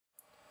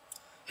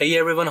Hey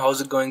everyone,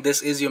 how's it going?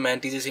 This is your man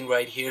Tjsinghvideos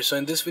right here. So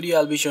in this video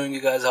I'll be showing you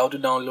guys how to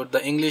download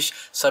the English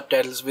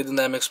subtitles within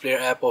the MX Player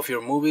app of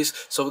your movies.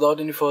 So without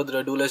any further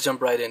ado, let's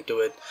jump right into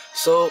it.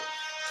 So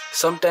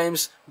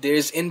sometimes there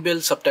is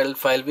inbuilt subtitle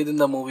file within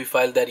the movie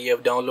file that you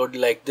have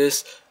downloaded like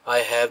this.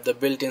 I have the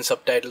built-in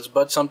subtitles,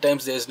 but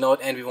sometimes there is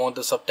not and we want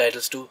the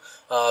subtitles to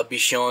be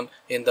shown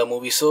in the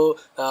movie. So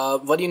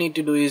what you need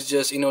to do is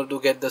just, in order to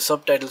get the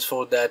subtitles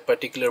for that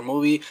particular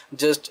movie,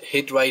 just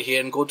hit right here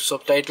and go to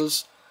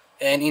subtitles.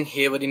 And in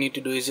here what you need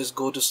to do is just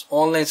go to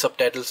online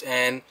subtitles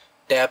and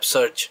tap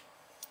search,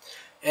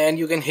 and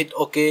you can hit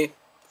OK,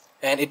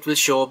 and it will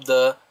show up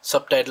the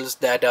subtitles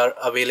that are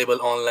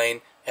available online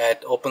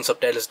at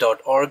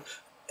opensubtitles.org.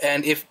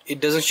 and if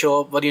it doesn't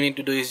show up, what you need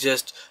to do is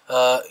just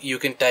you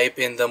can type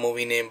in the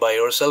movie name by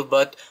yourself,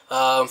 but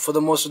for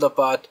the most of the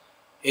part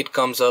it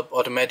comes up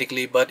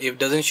automatically. But if it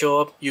doesn't show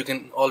up, you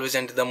can always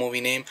enter the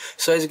movie name.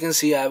 So as you can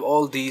see, I have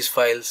all these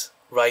files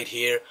right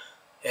here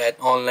at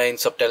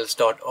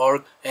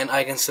onlinesubtitles.org, and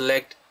I can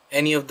select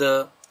any of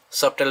the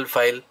subtitle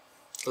file,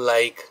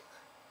 like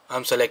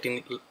I'm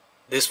selecting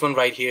this one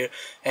right here,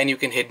 and you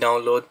can hit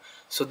download.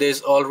 So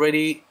there's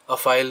already a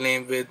file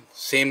name with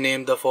same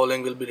name. The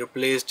following will be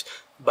replaced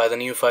by the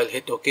new file.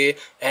 Hit OK,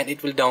 and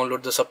it will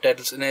download the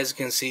subtitles, and as you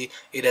can see,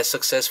 it has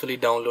successfully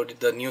downloaded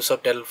the new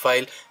subtitle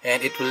file,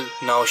 and it will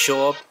now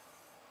show up.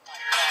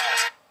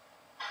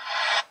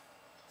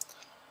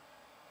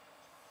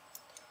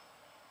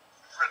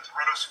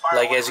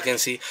 Like as you can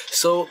see.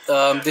 So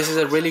this is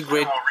a really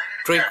great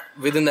trick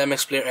within the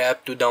MX Player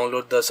app to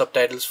download the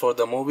subtitles for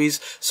the movies.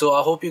 So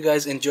I hope you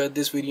guys enjoyed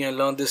this video and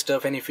learned this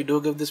stuff, and if you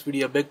do, give this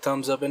video a big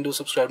thumbs up and do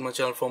subscribe to my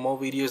channel for more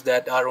videos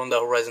that are on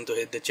the horizon to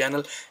hit the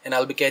channel, and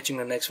I'll be catching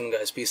the next one,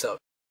 guys. Peace out.